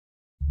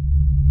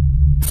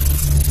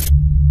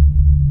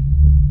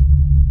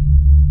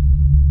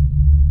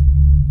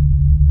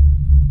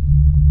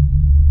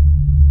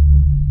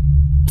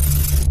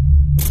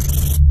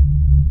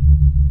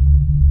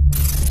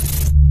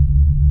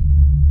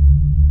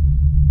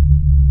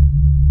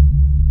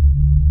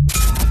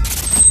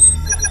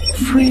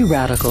Free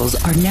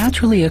radicals are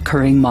naturally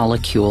occurring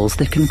molecules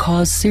that can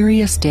cause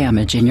serious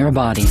damage in your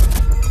body.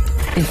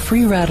 If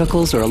free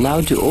radicals are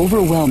allowed to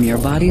overwhelm your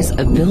body's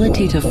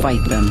ability to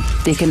fight them,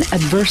 they can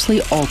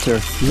adversely alter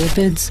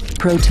lipids,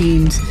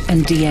 proteins,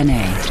 and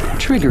DNA,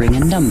 triggering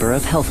a number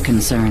of health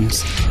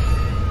concerns.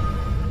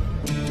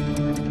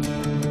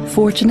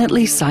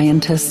 Fortunately,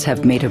 scientists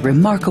have made a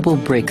remarkable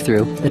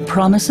breakthrough that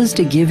promises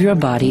to give your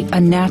body a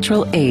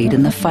natural aid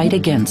in the fight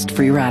against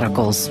free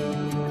radicals.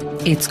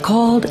 It's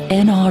called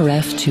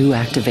Nrf2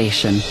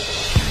 activation.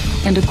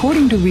 And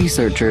according to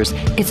researchers,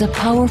 it's a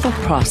powerful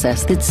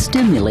process that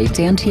stimulates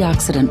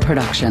antioxidant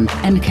production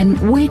and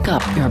can wake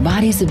up your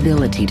body's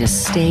ability to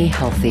stay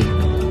healthy.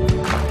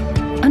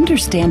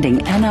 Understanding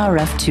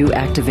Nrf2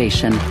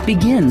 activation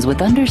begins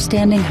with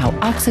understanding how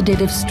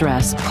oxidative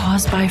stress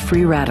caused by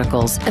free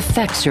radicals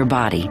affects your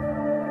body.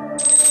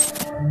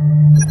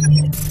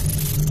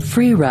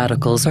 Free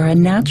radicals are a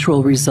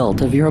natural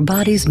result of your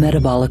body's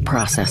metabolic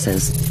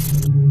processes.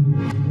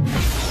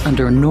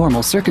 Under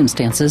normal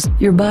circumstances,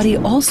 your body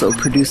also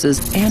produces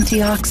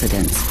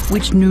antioxidants,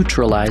 which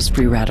neutralize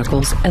free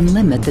radicals and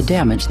limit the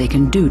damage they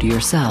can do to your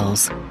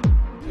cells.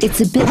 It's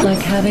a bit like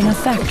having a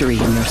factory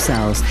in your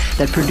cells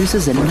that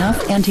produces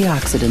enough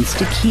antioxidants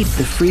to keep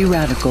the free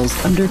radicals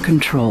under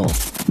control.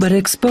 But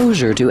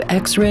exposure to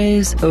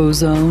X-rays,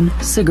 ozone,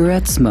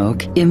 cigarette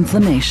smoke,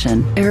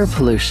 inflammation, air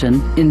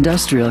pollution,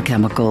 industrial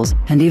chemicals,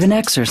 and even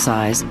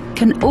exercise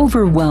can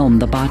overwhelm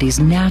the body's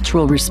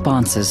natural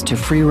responses to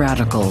free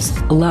radicals,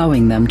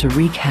 allowing them to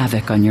wreak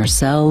havoc on your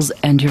cells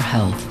and your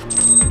health.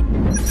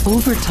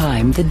 Over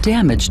time, the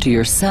damage to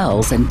your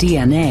cells and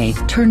DNA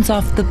turns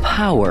off the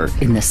power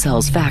in the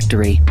cell's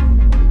factory,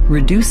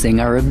 reducing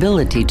our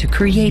ability to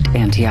create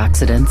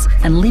antioxidants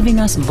and leaving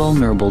us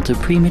vulnerable to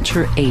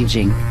premature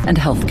aging and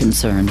health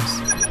concerns.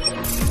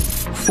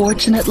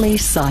 Fortunately,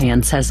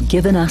 science has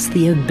given us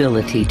the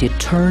ability to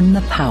turn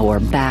the power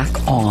back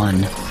on.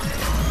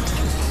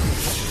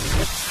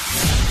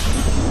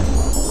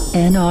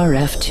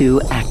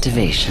 Nrf2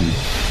 activation.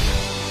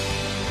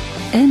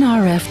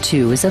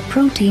 Nrf2 is a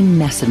protein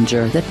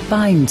messenger that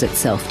binds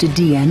itself to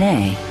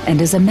DNA and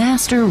is a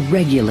master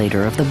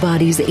regulator of the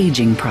body's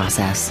aging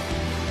process.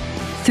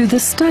 Through the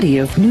study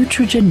of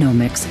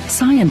nutrigenomics,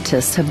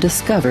 scientists have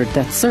discovered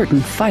that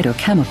certain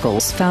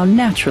phytochemicals found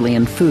naturally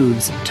in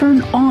foods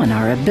turn on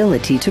our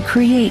ability to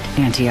create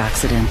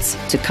antioxidants,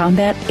 to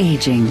combat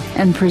aging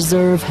and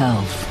preserve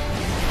health.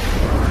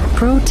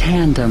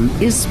 Protandim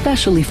is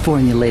specially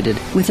formulated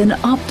with an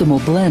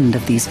optimal blend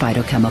of these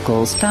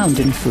phytochemicals found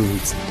in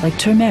foods like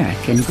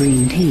turmeric and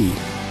green tea.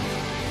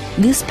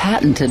 This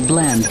patented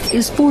blend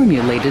is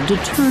formulated to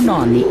turn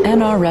on the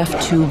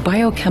Nrf2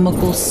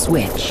 biochemical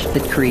switch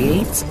that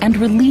creates and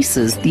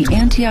releases the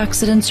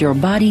antioxidants your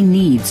body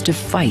needs to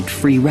fight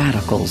free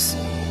radicals.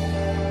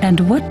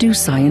 And what do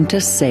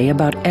scientists say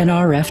about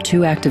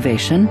Nrf2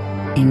 activation?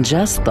 In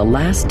just the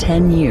last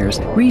 10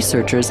 years,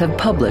 researchers have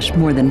published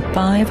more than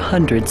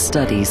 500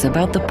 studies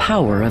about the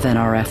power of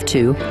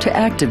Nrf2 to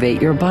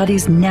activate your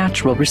body's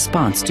natural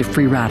response to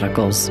free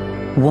radicals.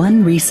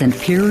 One recent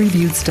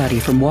peer-reviewed study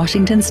from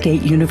Washington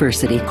State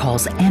University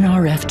calls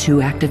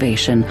Nrf2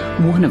 activation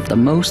one of the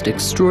most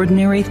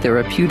extraordinary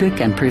therapeutic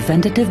and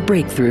preventative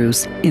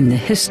breakthroughs in the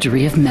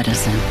history of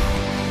medicine.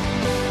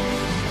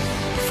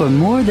 For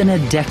more than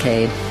a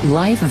decade,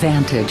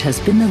 LifeVantage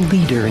has been the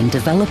leader in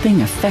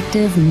developing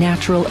effective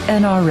natural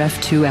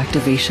Nrf2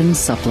 activation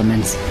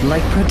supplements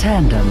like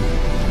Protandim.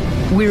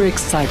 We're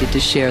excited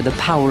to share the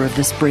power of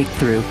this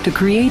breakthrough to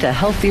create a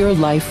healthier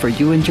life for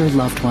you and your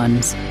loved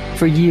ones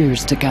for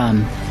years to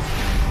come.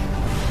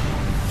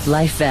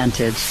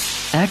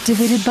 LifeVantage,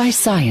 activated by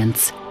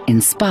science,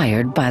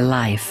 inspired by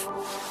life.